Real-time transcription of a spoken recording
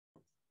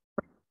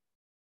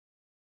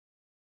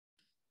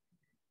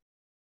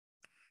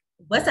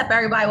What's up,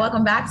 everybody?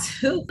 Welcome back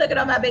to Look It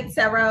On My Big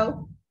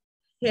Tarot.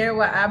 Here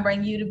where I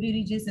bring you the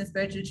beauty, juice, and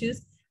spiritual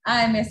truths.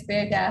 I am your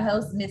spirit guide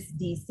host, Miss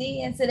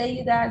DC. And today,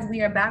 you guys,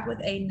 we are back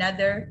with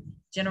another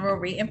general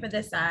reading for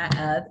the sign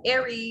of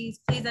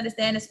Aries. Please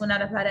understand this will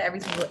not apply to every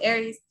single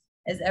Aries,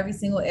 as every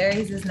single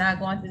Aries is not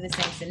going through the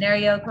same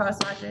scenario. Cross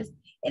watchers,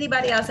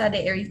 anybody outside the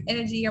Aries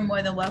energy, you're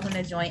more than welcome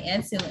to join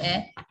and tune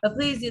in. But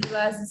please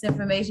utilize this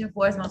information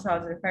for its most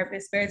positive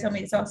purpose. Spirit told me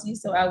to talk to you,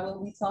 so I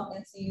will be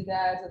talking to you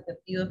guys with a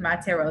few of my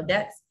tarot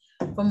decks.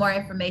 For more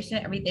information,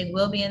 everything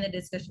will be in the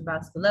description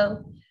box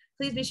below.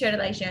 Please be sure to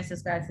like, share, and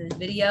subscribe to this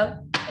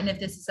video. And if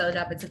this is so,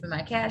 drop a tip in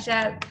my Cash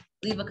App,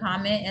 leave a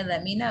comment, and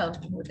let me know.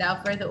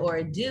 Without further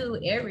ado,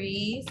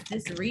 Aries,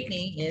 this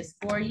reading is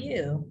for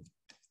you.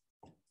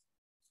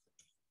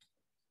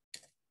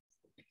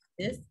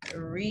 This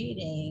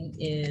reading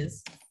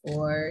is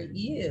for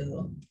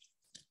you.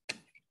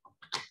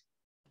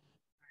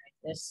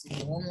 Let's see,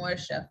 one more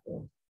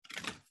shuffle.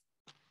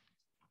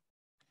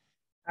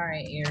 All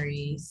right,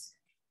 Aries.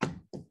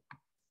 That's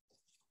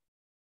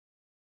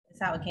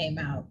how it came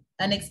out.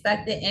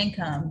 Unexpected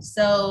income.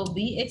 So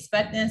be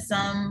expecting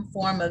some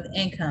form of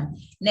income.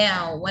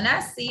 Now, when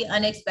I see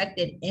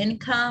unexpected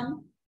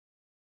income,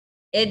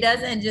 it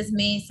doesn't just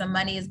mean some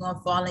money is going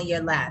to fall in your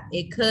lap.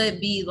 It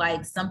could be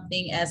like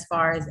something as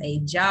far as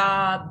a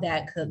job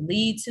that could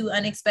lead to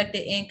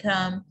unexpected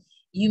income.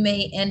 You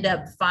may end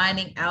up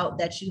finding out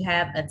that you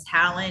have a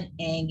talent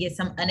and get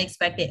some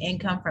unexpected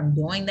income from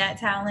doing that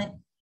talent.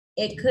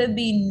 It could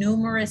be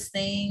numerous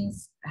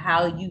things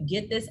how you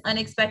get this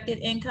unexpected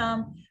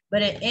income,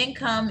 but an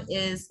income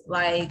is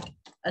like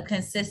a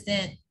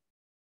consistent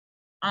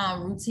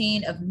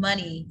routine of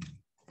money.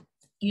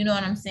 You know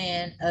what I'm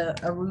saying?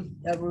 A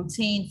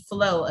routine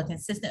flow, a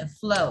consistent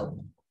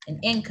flow, an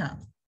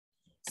income.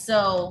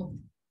 So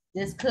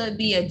this could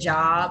be a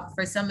job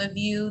for some of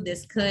you.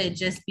 This could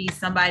just be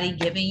somebody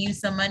giving you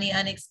some money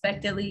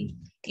unexpectedly.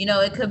 You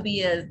know, it could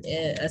be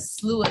a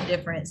slew of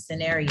different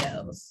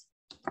scenarios.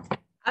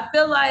 I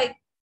feel like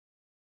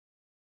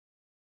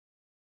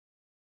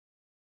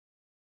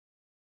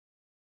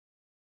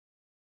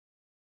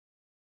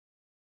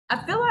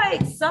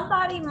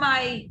somebody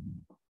might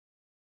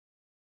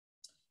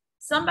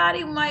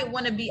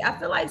want to be, I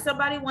feel like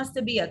somebody wants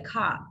to be a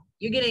cop.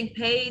 You're getting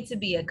paid to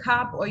be a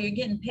cop, or you're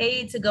getting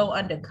paid to go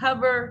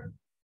undercover,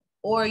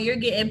 or you're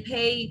getting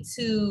paid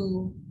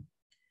to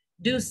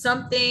do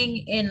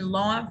something in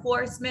law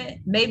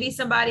enforcement. Maybe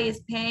somebody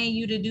is paying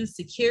you to do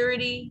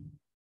security.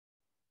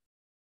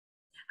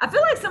 I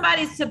feel like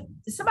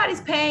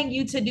somebody's paying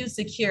you to do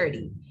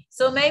security.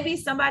 So maybe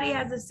somebody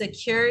has a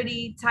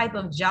security type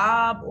of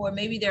job, or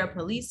maybe they're a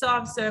police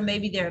officer,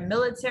 maybe they're a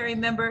military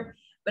member,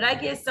 but I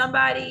get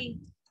somebody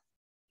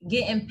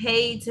getting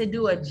paid to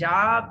do a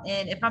job.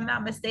 And if I'm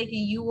not mistaken,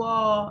 you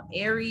all,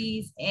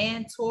 Aries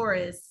and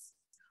Taurus,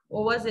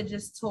 or was it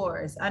just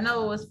Taurus? I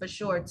know it was for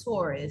sure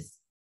Taurus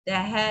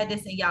that had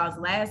this in y'all's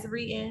last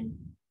reading,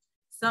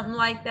 something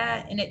like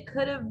that. And it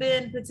could have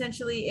been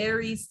potentially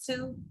Aries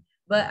too,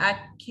 but I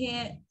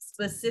can't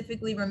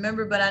specifically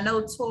remember, but I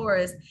know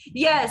Taurus.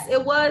 Yes,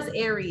 it was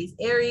Aries.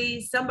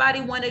 Aries, somebody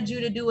wanted you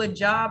to do a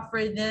job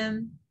for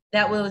them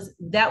that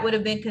would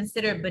have been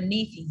considered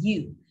beneath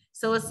you.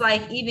 So it's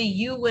like even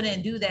you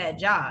wouldn't do that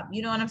job.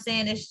 You know what I'm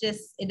saying? It's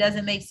just, it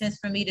doesn't make sense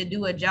for me to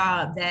do a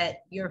job that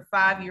your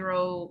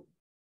 5-year-old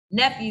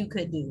nephew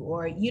could do,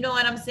 or you know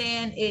what I'm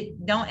saying?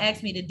 It don't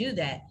ask me to do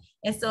that.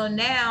 And so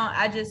now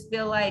I just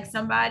feel like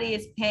somebody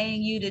is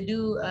paying you to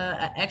do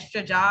an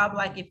extra job.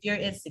 Like if you're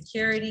in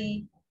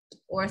security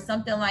or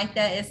something like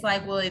that, it's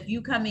like, well, if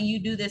you come and you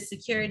do this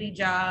security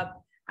job,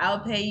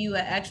 I'll pay you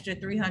an extra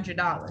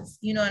 $300.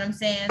 You know what I'm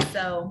saying?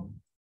 So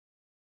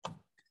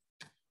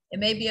it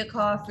may be a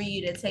call for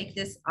you to take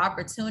this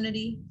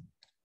opportunity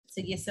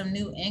to get some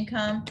new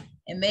income.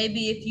 And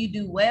maybe if you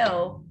do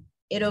well,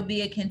 it'll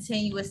be a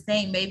continuous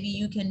thing.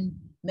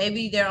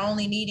 Maybe they're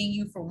only needing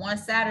you for one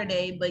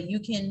Saturday, but you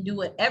can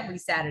do it every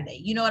Saturday.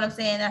 You know what I'm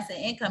saying? That's an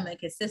income, a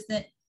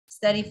consistent,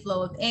 steady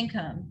flow of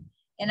income.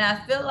 And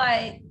I feel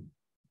like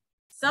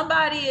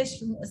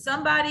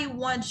somebody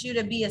wants you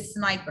to be a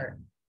sniper.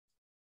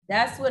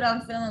 That's what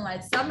I'm feeling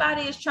like.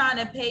 Somebody is trying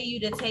to pay you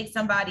to take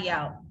somebody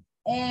out.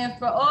 And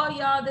for all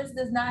y'all, this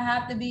does not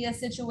have to be a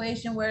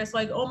situation where it's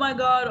like, oh my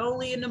God,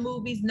 only in the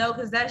movies. No,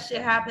 because that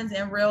shit happens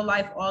in real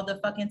life all the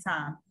fucking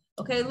time.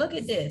 Okay, look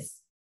at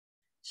this.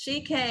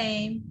 She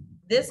came,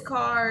 this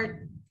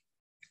card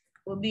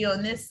will be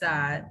on this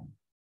side.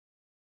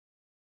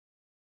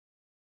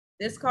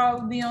 This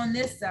card will be on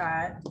this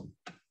side.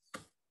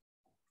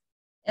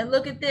 And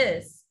look at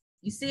this.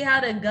 You see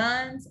how the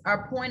guns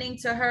are pointing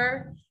to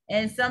her?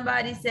 And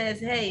somebody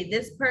says, hey,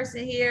 this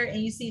person here, and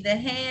you see the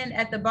hand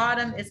at the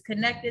bottom is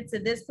connected to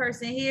this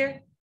person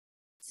here.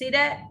 See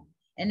that?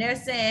 And they're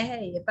saying,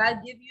 hey, if I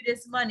give you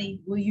this money,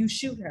 will you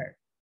shoot her?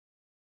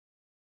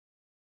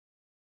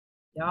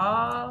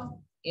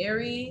 Y'all,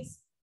 Aries,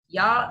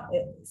 y'all,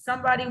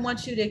 somebody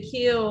wants you to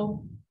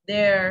kill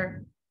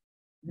their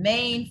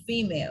main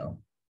female,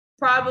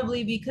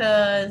 probably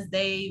because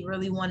they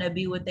really want to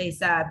be with their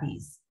side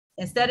piece.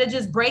 Instead of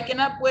just breaking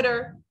up with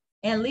her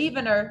and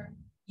leaving her,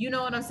 you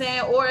know what I'm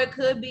saying? Or it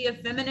could be a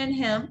feminine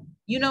him,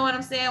 you know what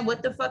I'm saying?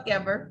 What the fuck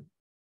ever.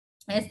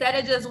 Instead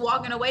of just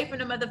walking away from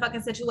the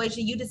motherfucking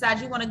situation, you decide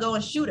you want to go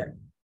and shoot her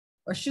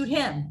or shoot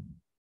him.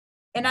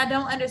 And I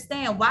don't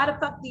understand, why the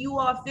fuck do you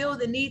all feel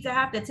the need to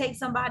have to take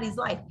somebody's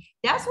life?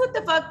 That's what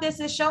the fuck this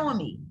is showing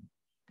me.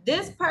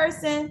 This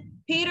person,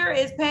 Peter,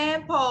 is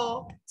paying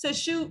Paul to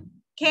shoot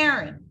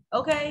Karen,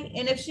 okay?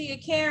 And if she a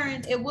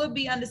Karen, it would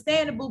be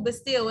understandable, but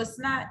still, it's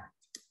not,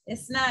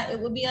 it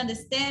would be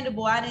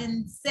understandable. I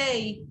didn't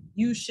say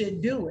you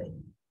should do it.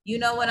 You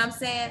know what I'm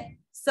saying?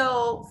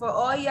 So for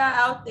all y'all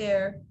out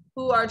there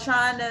who are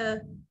trying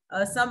to,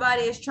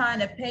 somebody is trying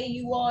to pay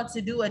you all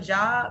to do a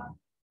job,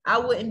 I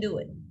wouldn't do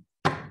it.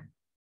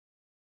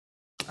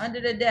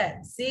 Under the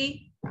deck,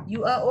 see?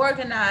 You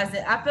unorganized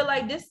it. I feel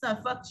like this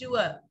done fucked you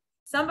up.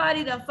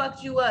 Somebody done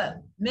fucked you up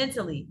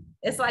mentally.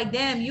 It's like,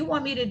 damn, you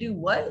want me to do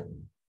what?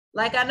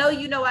 Like, I know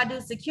you know I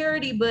do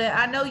security, but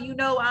I know you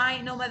know I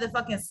ain't no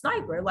motherfucking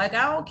sniper. Like,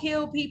 I don't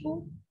kill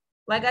people.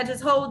 Like, I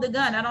just hold the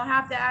gun. I don't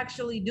have to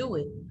actually do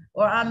it.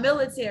 Or I'm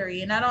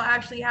military and I don't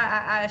actually,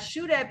 I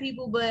shoot at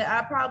people, but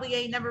I probably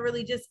ain't never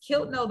really just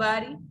killed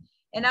nobody.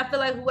 And I feel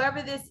like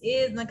whoever this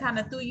is and kind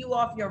of threw you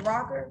off your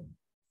rocker,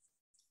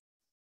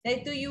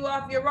 they threw you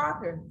off your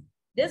rocker.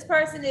 This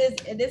person is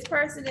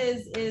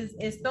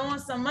throwing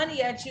some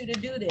money at you to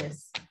do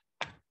this.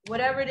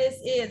 Whatever this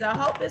is, I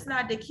hope it's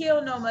not to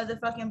kill no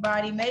motherfucking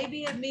body.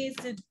 Maybe it means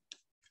to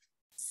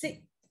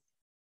see.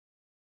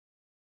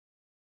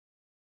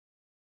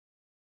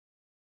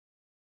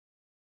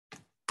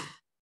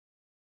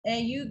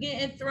 And you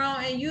getting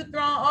thrown, and you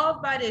thrown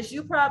off by this.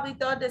 You probably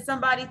thought that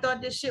somebody thought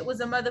this shit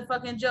was a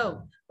motherfucking joke.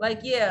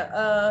 Like,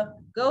 yeah,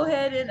 go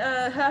ahead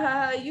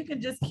and you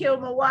can just kill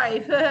my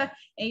wife. And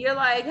you're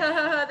like,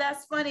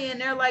 that's funny.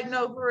 And they're like,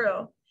 no, for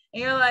real.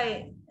 And you're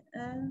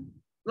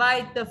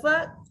like the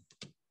fuck?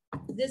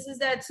 This is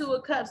that Two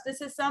of Cups.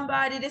 This is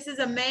somebody, this is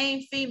a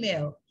main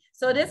female.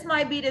 So this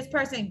might be this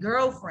person's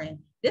girlfriend.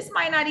 This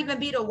might not even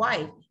be the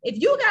wife.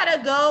 If you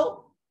gotta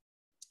go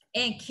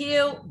and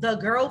kill the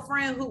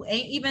girlfriend who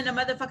ain't even the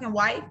motherfucking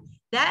wife,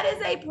 that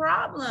is a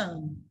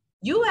problem.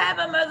 You have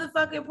a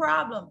motherfucking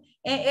problem.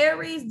 And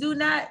Aries, do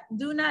not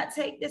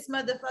take this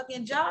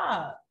motherfucking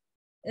job.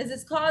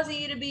 It's causing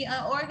you to be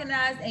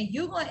unorganized, and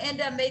you're gonna end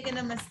up making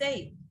a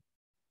mistake.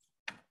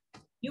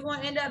 You're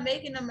gonna end up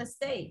making a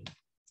mistake.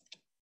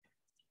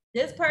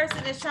 This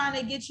person is trying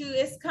to get you,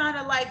 it's kind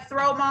of like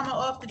Throw Mama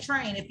Off the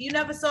Train. If you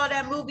never saw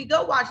that movie,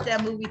 go watch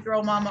that movie,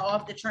 Throw Mama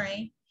Off the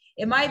Train.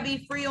 It might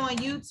be free on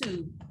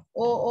YouTube.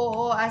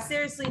 Or I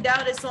seriously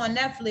doubt it's on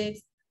Netflix,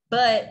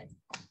 but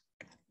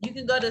you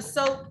can go to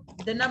Soap,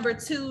 the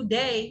 #2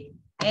 day,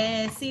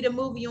 and see the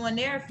movie on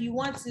there if you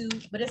want to.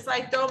 But it's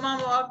like Throw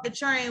Mama Off the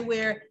Train,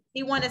 where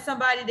he wanted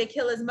somebody to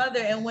kill his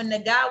mother, and when the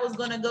guy was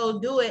gonna go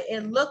do it,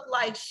 it looked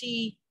like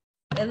he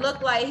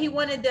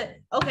wanted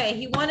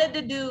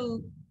the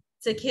dude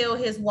to kill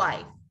his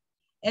wife.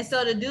 And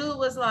so the dude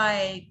was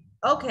like,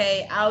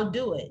 okay, I'll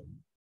do it.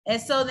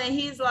 And so then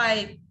he's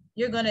like,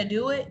 you're gonna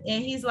do it?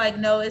 And he's like,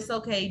 no, it's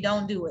okay,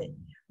 don't do it.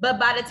 But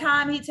by the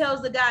time he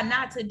tells the guy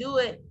not to do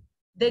it,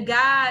 the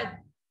guy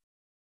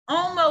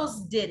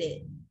almost did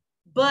it,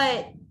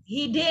 but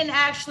he didn't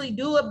actually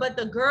do it. But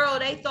the girl,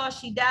 they thought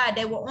she died.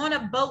 They were on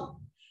a boat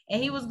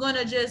and he was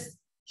gonna just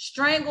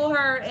strangle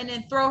her and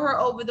then throw her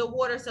over the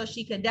water so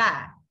she could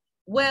die.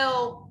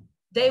 Well,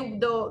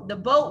 the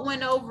boat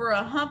went over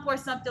a hump or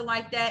something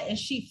like that, and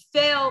she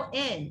fell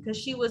in because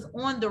she was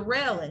on the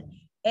railing.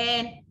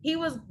 And he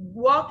was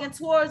walking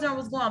towards her and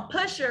was going to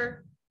push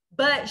her,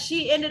 but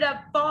she ended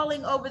up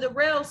falling over the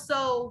rail.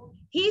 So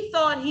he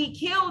thought he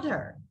killed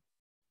her.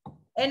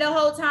 And the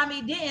whole time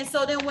he didn't.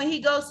 So then when he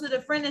goes to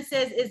the friend and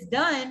says, it's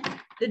done,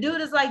 the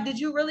dude is like, did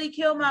you really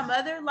kill my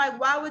mother? Like,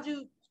 why would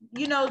you,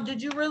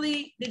 did you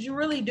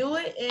really do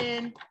it?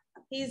 And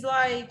he's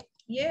like,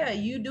 yeah,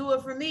 you do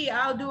it for me,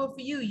 I'll do it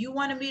for you. You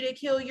wanted me to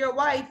kill your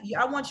wife,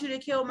 I want you to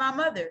kill my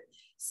mother.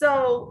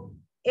 So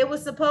it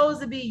was supposed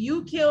to be,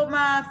 you kill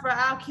mine for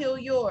I'll kill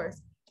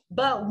yours.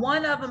 But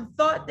one of them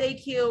thought they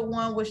killed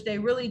one, which they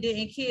really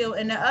didn't kill.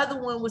 And the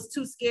other one was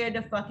too scared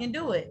to fucking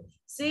do it.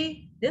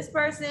 See, this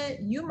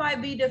person, you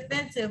might be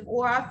defensive,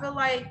 or I feel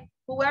like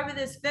whoever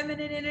this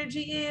feminine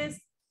energy is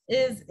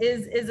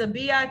a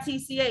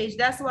bitch.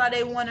 That's why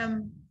they want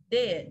him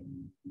dead.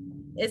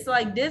 It's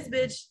like, this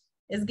bitch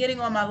is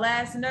getting on my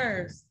last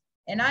nerves,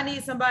 and I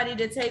need somebody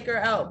to take her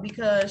out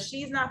because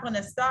she's not going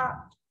to stop.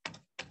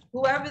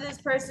 Whoever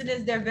this person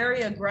is, they're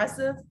very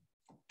aggressive.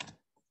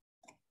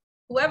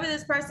 Whoever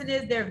this person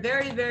is, they're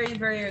very, very,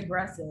 very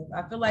aggressive.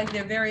 I feel like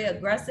they're very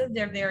aggressive.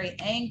 They're very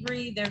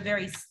angry. They're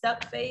very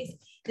stuck-faced.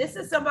 This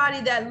is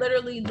somebody that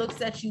literally looks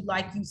at you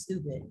like you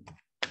stupid.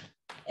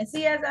 And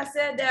see, as I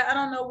said that, I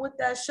don't know what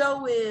that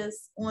show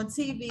is on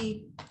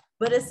TV,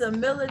 but it's a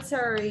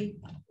military.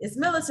 It's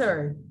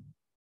military.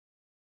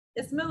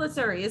 It's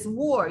military. It's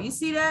war. You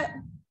see that?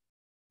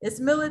 It's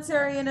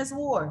military and it's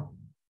war.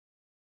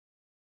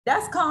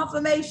 That's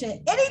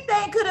confirmation.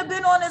 Anything could have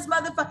been on this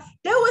motherfucker.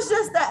 There was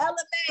just the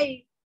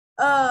LMA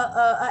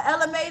a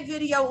LMA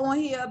video on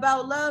here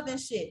about love and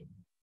shit.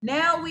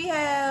 Now we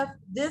have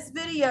this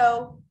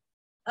video,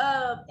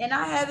 and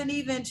I haven't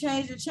even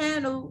changed the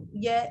channel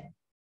yet.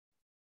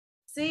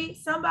 See,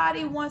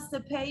 somebody wants to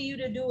pay you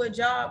to do a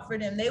job for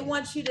them. They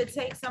want you to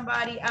take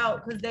somebody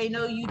out because they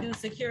know you do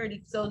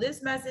security. So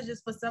this message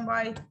is for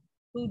somebody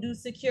who do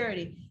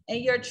security,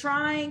 and you're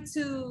trying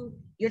to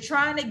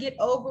get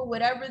over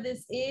whatever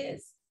this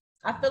is.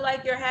 I feel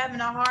like you're having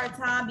a hard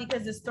time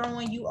because it's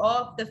throwing you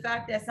off, the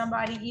fact that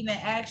somebody even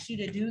asked you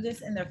to do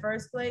this in the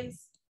first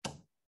place.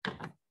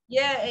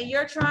 Yeah, and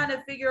you're trying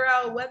to figure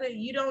out whether,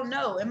 you don't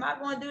know, am I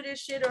going to do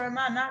this shit or am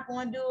I not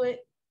going to do it?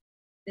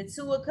 The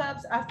Two of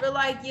Cups, I feel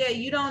like, yeah,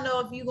 you don't know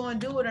if you're going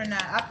to do it or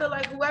not. I feel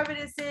like whoever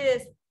this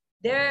is,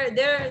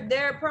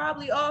 they're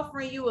probably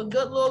offering you a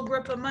good little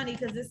grip of money,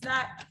 because it's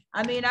not,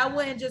 I mean, I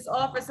wouldn't just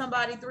offer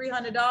somebody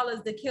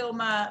 $300 to kill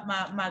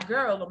my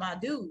girl or my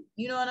dude.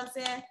 You know what I'm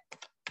saying?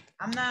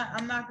 I'm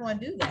not going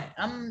to do that.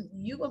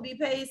 You going to be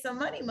paid some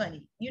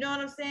money. You know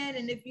what I'm saying?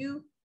 And if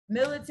you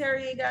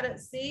military ain't got to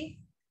see,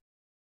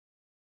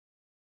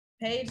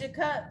 Page of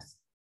Cups.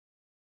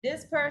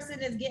 This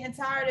person is getting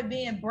tired of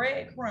being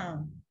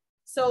breadcrumb.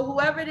 So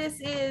whoever this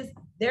is,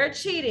 they're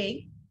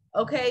cheating.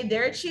 Okay,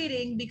 they're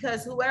cheating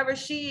because whoever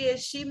she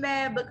is, she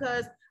mad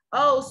because,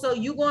 oh, so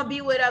you gonna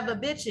be with other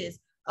bitches.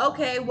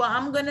 Okay, well,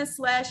 I'm gonna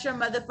slash your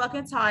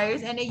motherfucking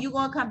tires and then you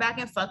gonna come back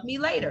and fuck me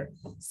later.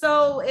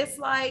 So it's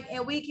like,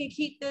 and we can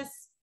keep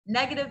this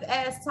negative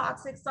ass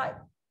toxic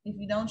cycle. If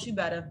you don't, you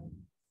better.